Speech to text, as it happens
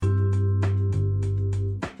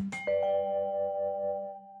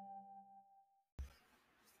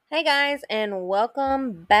Hey guys, and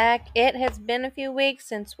welcome back. It has been a few weeks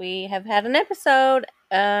since we have had an episode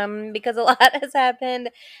because a lot has happened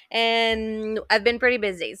and I've been pretty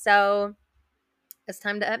busy. So it's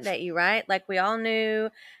time to update you, right? Like we all knew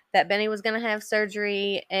that Benny was going to have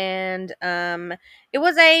surgery and it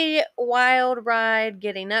was a wild ride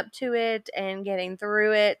getting up to it and getting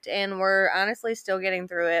through it, and we're honestly still getting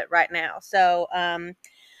through it right now. So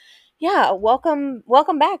yeah, welcome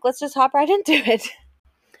back. Let's just hop right into it.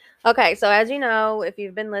 Okay, so as you know, if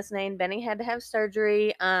you've been listening, Benny had to have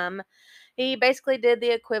surgery. He basically did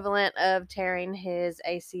the equivalent of tearing his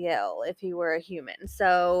ACL if he were a human.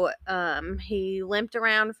 So, he limped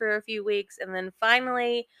around for a few weeks, and then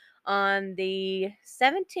finally on the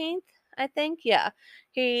 17th, I think, yeah,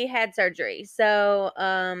 he had surgery. So,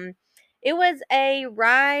 it was a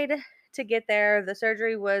ride to get there. The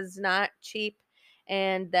surgery was not cheap,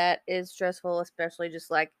 and that is stressful, especially just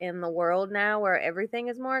like in the world now where everything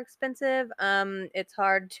is more expensive. It's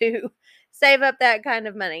hard to save up that kind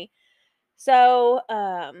of money. So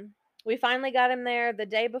we finally got him there the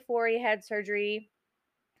day before he had surgery.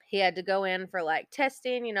 He had to go in for like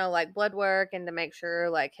testing, like blood work, and to make sure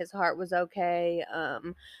like his heart was okay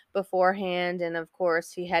beforehand. And of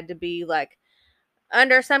course he had to be like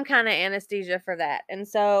under some kind of anesthesia for that. And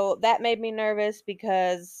so that made me nervous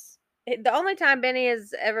because the only time Benny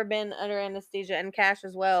has ever been under anesthesia, and Cash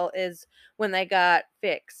as well, is when they got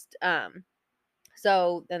fixed.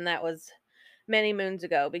 So then that was many moons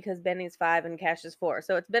ago because Benny's 5 and Cash is 4.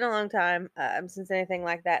 So it's been a long time since anything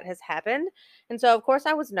like that has happened. And so, of course,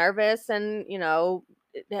 I was nervous and,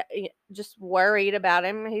 just worried about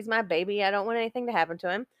him. He's my baby. I don't want anything to happen to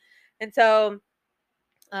him. And so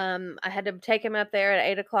I had to take him up there at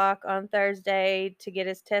 8 o'clock on Thursday to get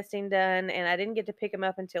his testing done, and I didn't get to pick him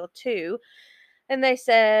up until 2. And they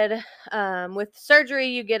said, with surgery,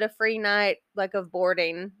 you get a free night like of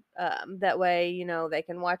boarding. That way, they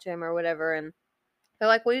can watch him or whatever. And they're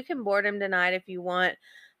like, well, you can board him tonight if you want.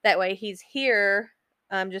 That way, he's here,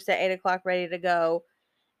 just at 8 o'clock, ready to go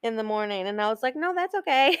in the morning. And I was like, no, that's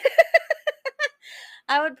okay.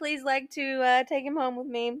 I would please like to take him home with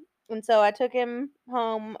me. And so I took him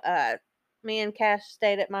home. Me and Cash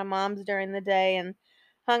stayed at my mom's during the day and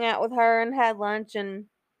hung out with her and had lunch. And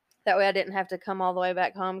that way I didn't have to come all the way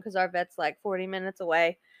back home because our vet's like 40 minutes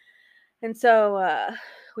away. And so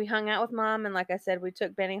we hung out with mom. And like I said, we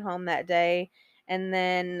took Benny home that day. And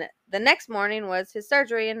then the next morning was his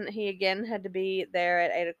surgery. And he again had to be there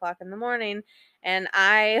at 8 o'clock in the morning. And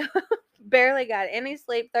I barely got any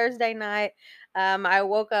sleep Thursday night. I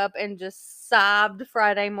woke up and just sobbed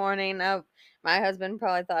Friday morning. My husband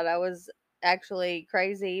probably thought I was actually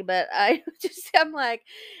crazy, but I'm like,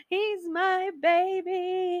 he's my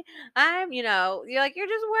baby. You're like, you're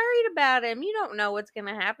just worried about him. You don't know what's going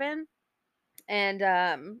to happen.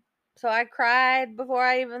 And so I cried before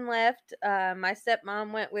I even left. My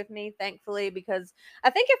stepmom went with me, thankfully, because I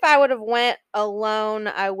think if I would have went alone,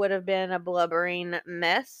 I would have been a blubbering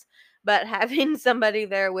mess. But having somebody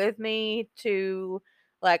there with me to,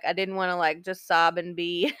 like, I didn't want to like just sob and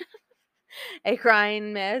be a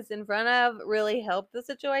crying mess in front of, really helped the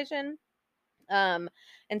situation. Um,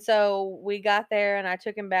 and so we got there and I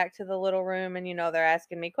took him back to the little room, and they're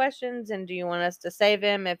asking me questions, and do you want us to save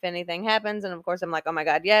him if anything happens? And of course I'm like, oh my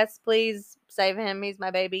God, yes, please save him. He's my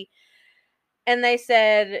baby. And they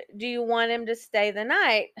said, do you want him to stay the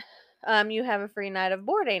night? You have a free night of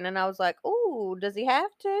boarding. And I was like, oh, does he have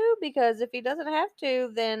to? Because if he doesn't have to,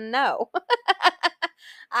 then no.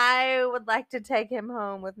 I would like to take him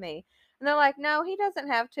home with me. And they're like, no, he doesn't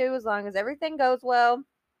have to, as long as everything goes well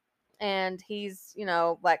and he's,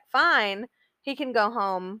 like fine, he can go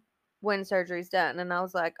home when surgery's done. And I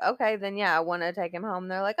was like, okay, then yeah, I want to take him home.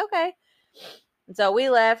 They're like, okay. And so we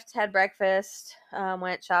left, had breakfast,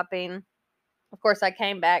 went shopping. Of course, I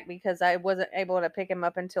came back because I wasn't able to pick him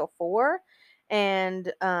up until 4. And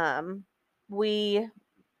we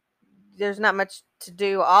there's not much to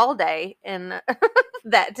do all day in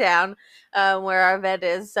that town where our vet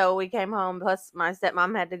is. So we came home. Plus, my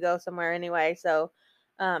stepmom had to go somewhere anyway. So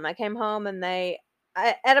I came home, and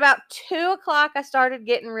at about 2 o'clock, I started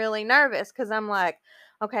getting really nervous because I'm like,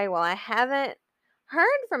 okay, well, I haven't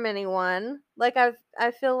heard from anyone. Like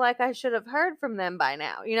I feel like I should have heard from them by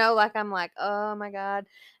now. Like I'm like, oh my God.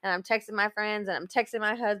 And I'm texting my friends and I'm texting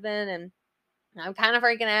my husband, and I'm kind of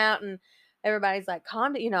freaking out, and everybody's like,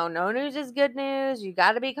 calm, no news is good news. You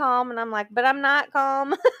got to be calm. And I'm like, but I'm not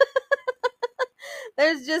calm.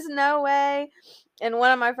 There's just no way. And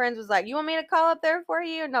one of my friends was like, you want me to call up there for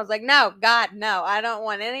you? And I was like, no, God, no, I don't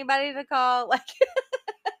want anybody to call. Like,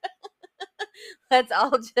 let's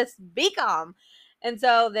all just be calm. And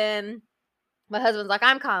so then My husband's like,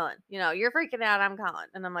 I'm calling. You're freaking out. I'm calling.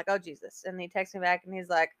 And I'm like, oh, Jesus. And he texts me back and he's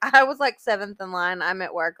like, I was like seventh in line. I'm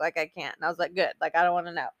at work. Like, I can't. And I was like, good. Like, I don't want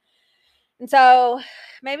to know. And so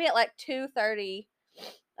maybe at like 2:30,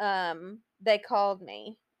 they called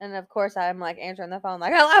me. And of course, I'm like answering the phone,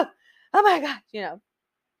 like, hello. Oh my gosh.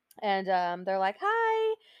 And they're like,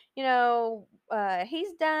 hi,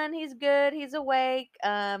 he's done, he's good, he's awake,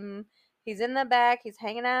 he's in the back, he's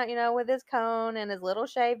hanging out, with his cone and his little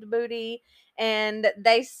shaved booty. And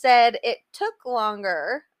they said it took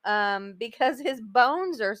longer because his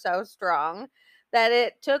bones are so strong that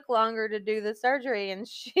it took longer to do the surgery. And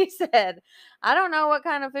she said, I don't know what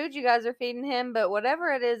kind of food you guys are feeding him, but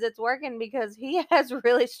whatever it is, it's working because he has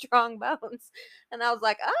really strong bones. And I was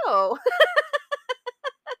like, oh,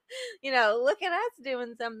 look at us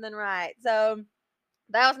doing something right. So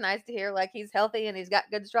that was nice to hear. Like, he's healthy and he's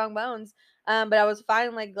got good, strong bones. But I was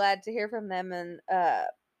finally glad to hear from them. And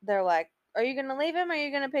they're like, are you going to leave him or are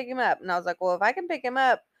you going to pick him up? And I was like, well, if I can pick him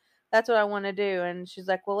up, that's what I want to do. And she's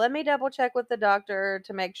like, well, let me double check with the doctor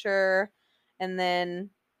to make sure. And then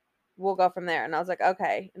we'll go from there. And I was like,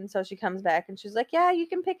 okay. And so she comes back and she's like, yeah, you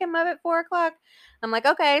can pick him up at 4:00. I'm like,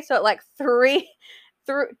 okay. So at like 2:58,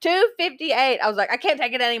 I was like, I can't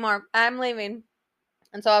take it anymore. I'm leaving.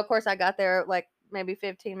 And so of course I got there like maybe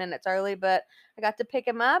 15 minutes early, but I got to pick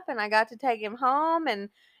him up and I got to take him home. And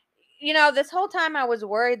this whole time I was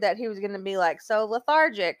worried that he was going to be like so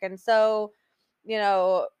lethargic and so, you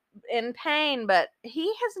know, in pain, but he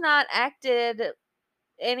has not acted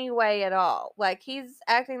any way at all. Like, he's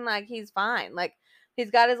acting like he's fine. Like,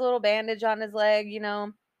 he's got his little bandage on his leg,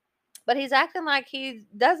 but he's acting like he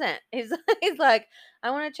doesn't. He's like,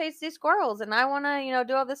 I want to chase these squirrels and I want to,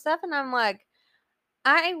 do all this stuff. And I'm like,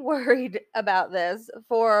 I worried about this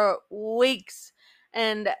for weeks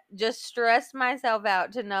and just stressed myself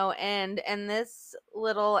out to no end. And this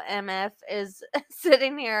little MF is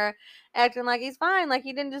sitting here acting like he's fine. Like,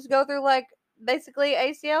 he didn't just go through like basically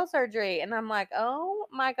ACL surgery. And I'm like, oh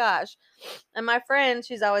my gosh. And my friend,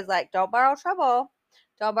 she's always like, don't borrow trouble.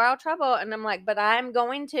 Don't borrow trouble. And I'm like, but I'm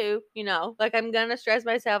going to, like, I'm going to stress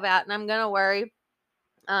myself out and I'm going to worry.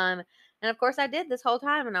 And of course I did this whole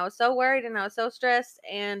time, and I was so worried and I was so stressed.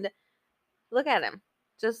 And look at him,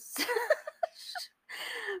 just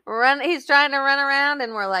run. He's trying to run around,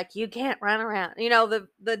 and we're like, you can't run around.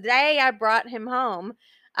 The day I brought him home,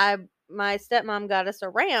 my stepmom got us a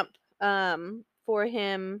ramp for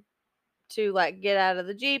him to like get out of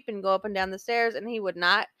the Jeep and go up and down the stairs, and he would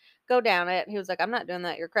not go down it. He was like, I'm not doing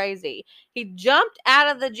that. You're crazy. He jumped out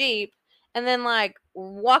of the Jeep and then like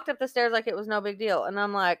walked up the stairs like it was no big deal. And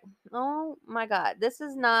I'm like, oh my God, this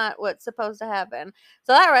is not what's supposed to happen.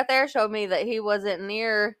 So that right there showed me that he wasn't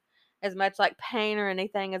near as much like pain or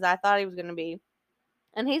anything as I thought he was going to be.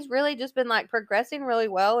 And he's really just been like progressing really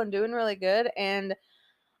well and doing really good. And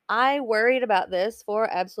I worried about this for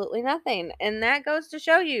absolutely nothing. And that goes to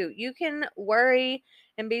show you, you can worry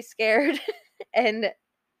and be scared and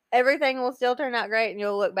everything will still turn out great. And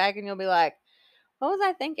you'll look back and you'll be like, what was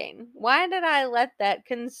I thinking? Why did I let that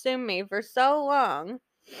consume me for so long?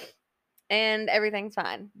 And everything's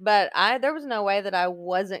fine. But there was no way that I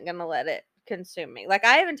wasn't going to let it consume me. Like,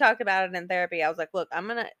 I even talked about it in therapy. I was like, look, I'm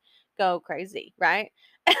going to go crazy, right?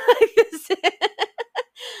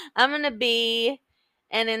 I'm going to be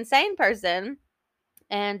an insane person.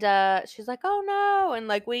 And she's like, oh no. And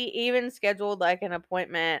like, we even scheduled like an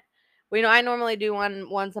appointment. I normally do one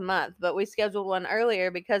once a month, but we scheduled one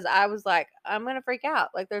earlier because I was like, I'm going to freak out.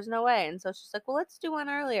 Like, there's no way. And so she's like, well, let's do one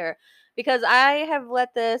earlier because I have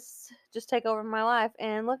let this just take over my life.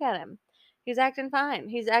 And look at him. He's acting fine.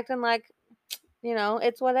 He's acting like,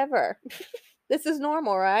 it's whatever. This is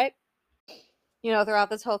normal, right? Throughout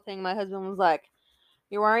this whole thing, my husband was like,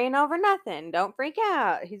 you're worrying over nothing. Don't freak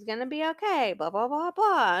out. He's going to be okay. Blah, blah, blah,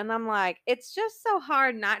 blah. And I'm like, it's just so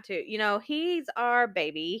hard not to. He's our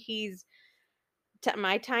baby. He's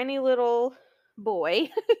my tiny little boy,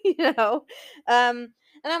 you know. And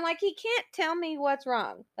I'm like, he can't tell me what's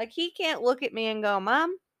wrong. Like, he can't look at me and go,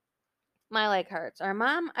 Mom, my leg hurts. Or,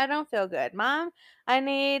 Mom, I don't feel good. Mom, I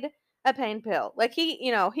need a pain pill. Like, he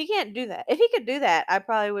can't do that. If he could do that, I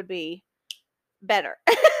probably would be better.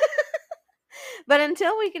 But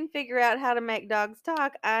until we can figure out how to make dogs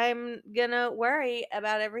talk, I'm gonna worry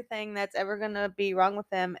about everything that's ever gonna be wrong with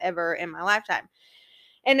them ever in my lifetime.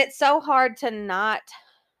 And it's so hard to not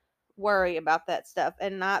worry about that stuff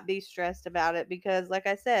and not be stressed about it because, like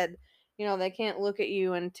I said, they can't look at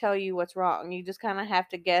you and tell you what's wrong. You just kind of have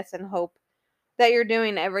to guess and hope that you're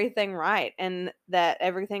doing everything right and that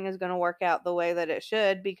everything is going to work out the way that it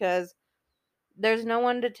should because there's no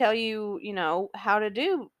one to tell you, how to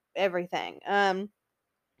do everything.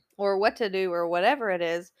 or what to do or whatever it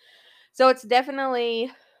is. So it's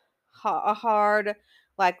definitely a hard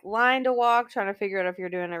like line to walk, trying to figure out if you're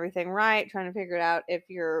doing everything right, trying to figure out if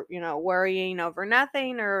you're, worrying over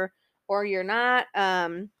nothing or you're not.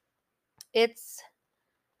 It's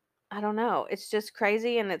I don't know. It's just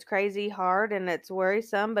crazy, and it's crazy hard, and it's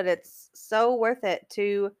worrisome, but it's so worth it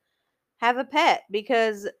to have a pet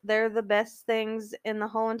because they're the best things in the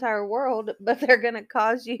whole entire world, but they're going to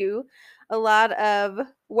cause you a lot of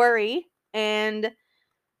worry and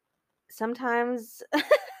sometimes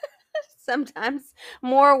sometimes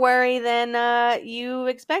more worry than you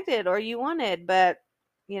expected or you wanted, but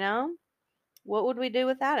you know, what would we do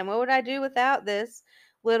without him? What would I do without this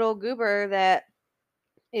little goober that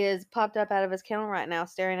is popped up out of his kennel right now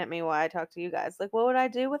staring at me while I talk to you guys? Like, what would I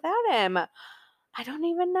do without him? I don't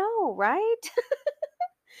even know, right?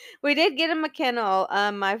 We did get him a kennel.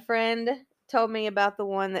 My friend told me about the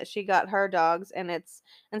one that she got her dogs, and it's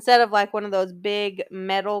instead of like one of those big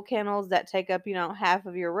metal kennels that take up, half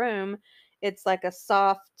of your room, it's like a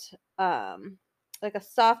soft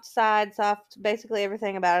side, soft, basically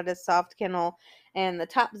everything about it is soft kennel, and the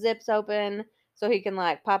top zips open so he can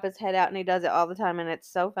like pop his head out, and he does it all the time, and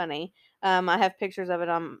it's so funny. I have pictures of it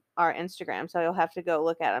on our Instagram, so you'll have to go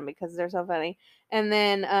look at them because they're so funny. And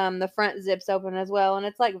then the front zips open as well, and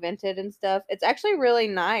it's like vented and stuff. It's actually really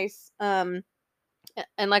nice. And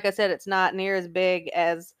like I said, it's not near as big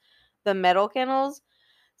as the metal kennels,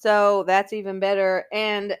 so that's even better.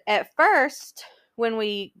 And at first, when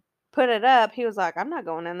we put it up, he was like, "I'm not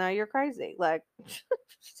going in there. You're crazy. Like,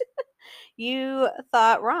 you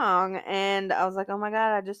thought wrong." And I was like, "Oh my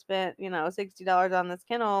god, I just spent $60 on this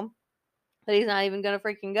kennel that he's not even gonna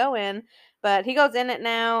freaking go in." But he goes in it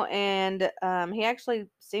now, and he actually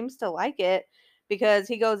seems to like it because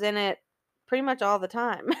he goes in it pretty much all the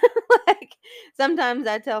time. Like sometimes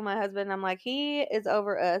I tell my husband, I'm like, he is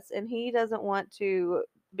over us and he doesn't want to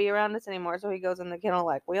be around us anymore. So he goes in the kennel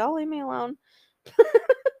like, "Will y'all leave me alone?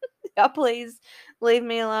 Y'all please leave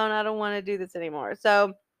me alone. I don't want to do this anymore."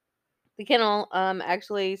 So the kennel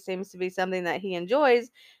actually seems to be something that he enjoys,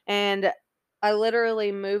 and I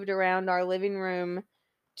literally moved around our living room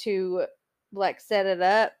to like set it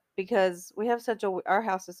up because we have our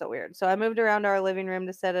house is so weird. So I moved around our living room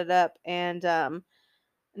to set it up, and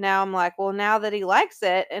now I'm like, well, now that he likes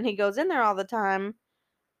it and he goes in there all the time,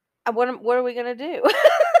 what are we gonna do?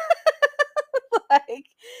 Like,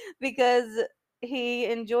 because he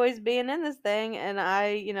enjoys being in this thing, and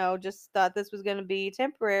I, just thought this was going to be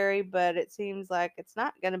temporary, but it seems like it's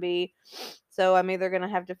not going to be. So I'm either going to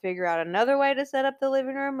have to figure out another way to set up the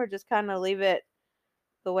living room or just kind of leave it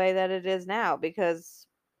the way that it is now because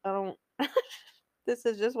I don't this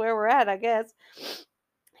is just where we're at, I guess.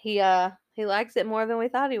 He likes it more than we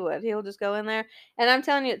thought he would. He'll just go in there, and I'm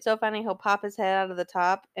telling you, it's so funny. He'll pop his head out of the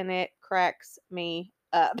top and it cracks me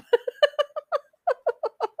up.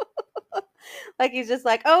 Like he's just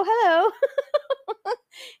like, "Oh, hello."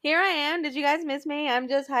 Here I am. Did you guys miss me? I'm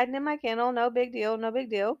just hiding in my kennel. No big deal. No big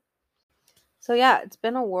deal. So yeah, it's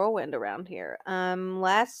been a whirlwind around here.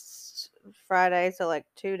 Last Friday, so like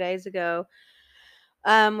 2 days ago,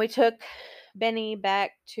 we took Benny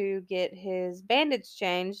back to get his bandage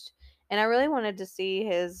changed, and I really wanted to see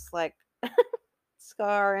his like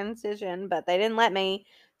scar incision, but they didn't let me,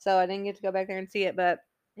 so I didn't get to go back there and see it. But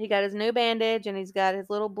he got his new bandage, and he's got his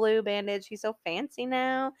little blue bandage. He's so fancy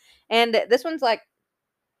now, and this one's like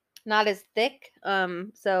not as thick.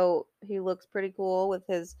 So he looks pretty cool with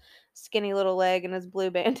his skinny little leg and his blue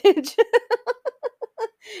bandage.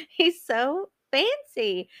 He's so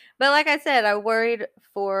fancy. But like I said, I worried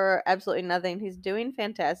for absolutely nothing. He's doing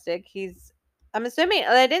fantastic. I'm assuming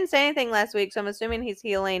I didn't say anything last week, so I'm assuming he's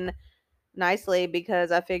healing nicely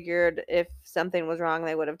because I figured if something was wrong,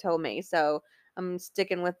 they would have told me. So I'm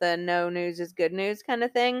sticking with the no news is good news kind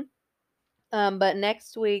of thing. But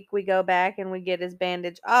next week we go back and we get his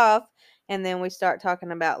bandage off, and then we start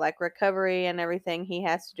talking about like recovery and everything he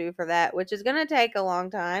has to do for that, which is going to take a long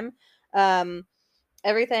time.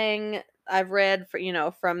 Everything I've read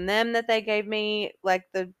for from them that they gave me, like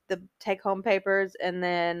the take home papers, and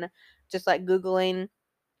then just like googling,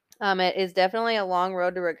 it is definitely a long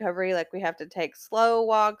road to recovery. Like we have to take slow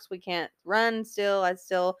walks. We can't run still. I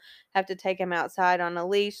still have to take him outside on a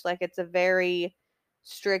leash. Like it's a very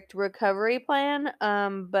strict recovery plan.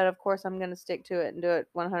 But of course I'm going to stick to it and do it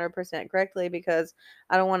 100% correctly because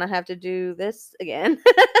I don't want to have to do this again.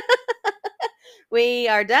 We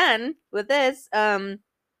are done with this.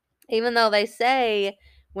 Even though they say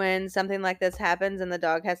when something like this happens and the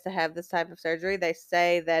dog has to have this type of surgery, they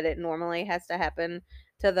say that it normally has to happen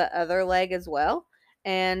to the other leg as well.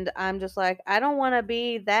 And I'm just like, I don't want to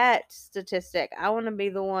be that statistic. I want to be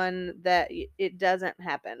the one that it doesn't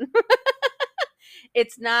happen.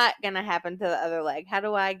 It's not going to happen to the other leg. How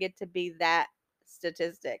do I get to be that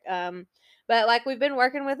statistic? But like we've been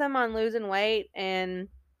working with him on losing weight, and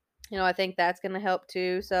I think that's going to help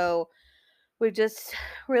too. So we've just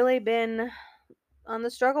really been on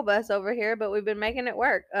the struggle bus over here, but we've been making it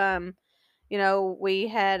work. We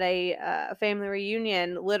had a family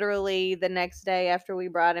reunion literally the next day after we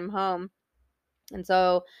brought him home. And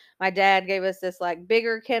so my dad gave us this like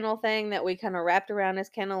bigger kennel thing that we kind of wrapped around his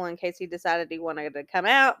kennel in case he decided he wanted to come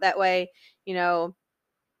out. That way, you know,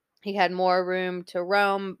 he had more room to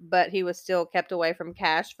roam, but he was still kept away from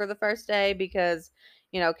Cash for the first day because,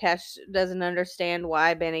 Cash doesn't understand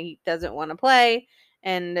why Benny doesn't want to play.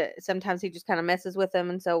 And sometimes he just kind of messes with him.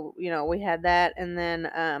 And so, we had that. And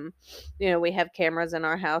then, we have cameras in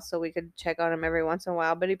our house so we could check on him every once in a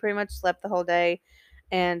while. But he pretty much slept the whole day.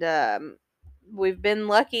 And we've been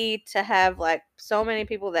lucky to have like so many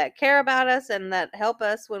people that care about us and that help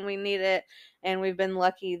us when we need it. And we've been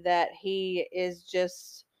lucky that he is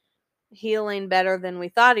just healing better than we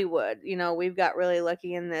thought he would. We've got really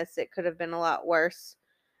lucky in this. It could have been a lot worse.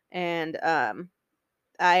 And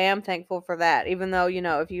I am thankful for that. Even though,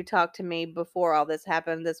 if you talked to me before all this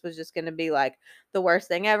happened, this was just going to be like the worst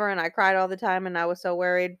thing ever. And I cried all the time and I was so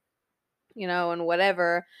worried, and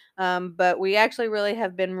whatever. But we actually really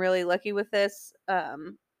have been really lucky with this.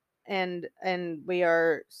 And we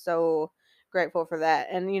are so grateful for that.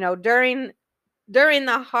 And, during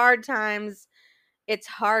the hard times, it's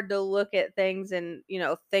hard to look at things and,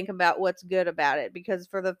 think about what's good about it, because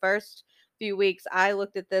for the first few weeks I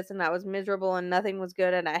looked at this and I was miserable and nothing was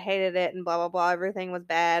good and I hated it and blah blah blah, everything was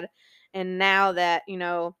bad. And now that,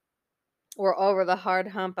 we're over the hard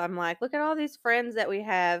hump, I'm like, look at all these friends that we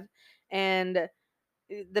have, and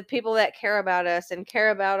the people that care about us and care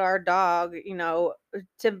about our dog. To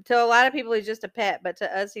a lot of people he's just a pet, but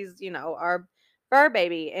to us he's, our fur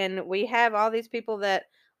baby. And we have all these people that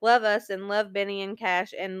love us and love Benny and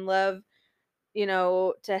Cash and love,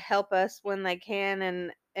 to help us when they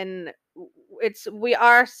can. And we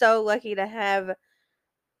are so lucky to have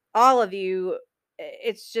all of you.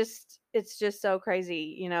 It's just so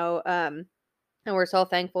crazy, and we're so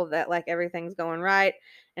thankful that like everything's going right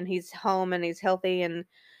and he's home and he's healthy, and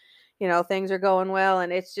things are going well.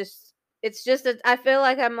 And I feel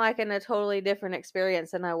like I'm like in a totally different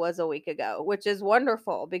experience than I was a week ago, which is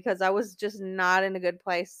wonderful because I was just not in a good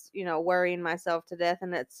place, worrying myself to death.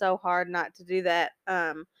 And it's so hard not to do that.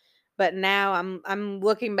 But now I'm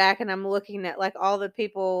looking back and I'm looking at like all the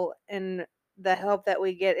people and the help that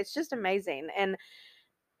we get. It's just amazing. And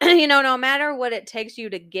no matter what it takes you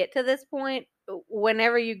to get to this point,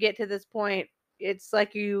 whenever you get to this point, it's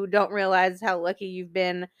like you don't realize how lucky you've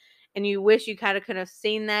been, and you wish you kind of could have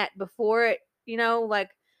seen that before it, like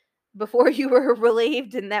before you were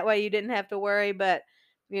relieved, and that way you didn't have to worry. But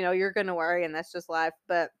you're going to worry, and that's just life.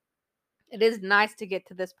 But it is nice to get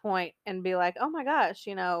to this point and be like, "Oh my gosh,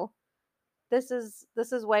 this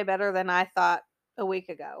is way better than I thought a week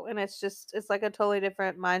ago." And it's like a totally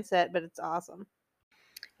different mindset, but it's awesome.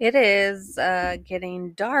 It is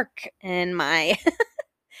getting dark in my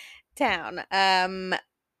town.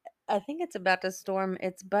 I think it's about to storm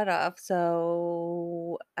its butt off,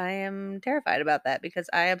 so I am terrified about that because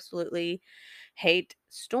I absolutely hate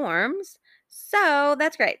storms. So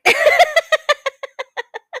that's great.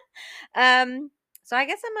 um, so I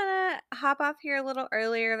guess I'm gonna hop off here a little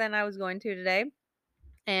earlier than I was going to today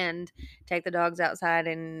and take the dogs outside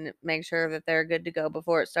and make sure that they're good to go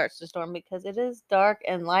before it starts to storm, because it is dark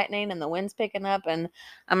and lightning and the wind's picking up and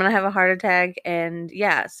I'm going to have a heart attack. And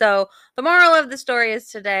yeah, so the moral of the story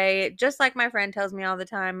is today, just like my friend tells me all the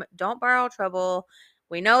time, don't borrow trouble.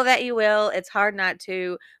 We know that you will. It's hard not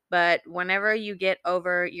to, but whenever you get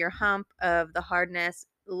over your hump of the hardness,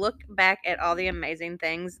 look back at all the amazing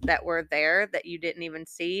things that were there that you didn't even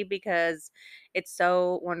see, because it's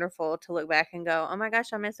so wonderful to look back and go, oh my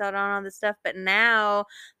gosh, I missed out on all this stuff. But now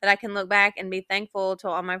that I can look back and be thankful to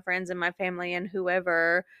all my friends and my family and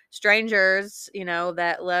whoever, strangers,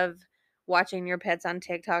 that love watching your pets on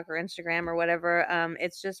TikTok or Instagram or whatever,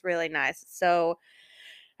 it's just really nice. So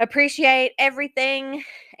appreciate everything.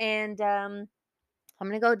 And I'm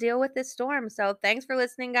going to go deal with this storm. So thanks for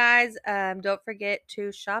listening, guys. Don't forget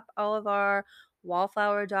to shop all of our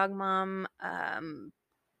Wallflower Dog Mom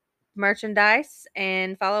merchandise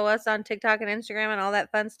and follow us on TikTok and Instagram and all that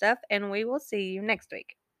fun stuff. And we will see you next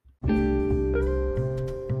week.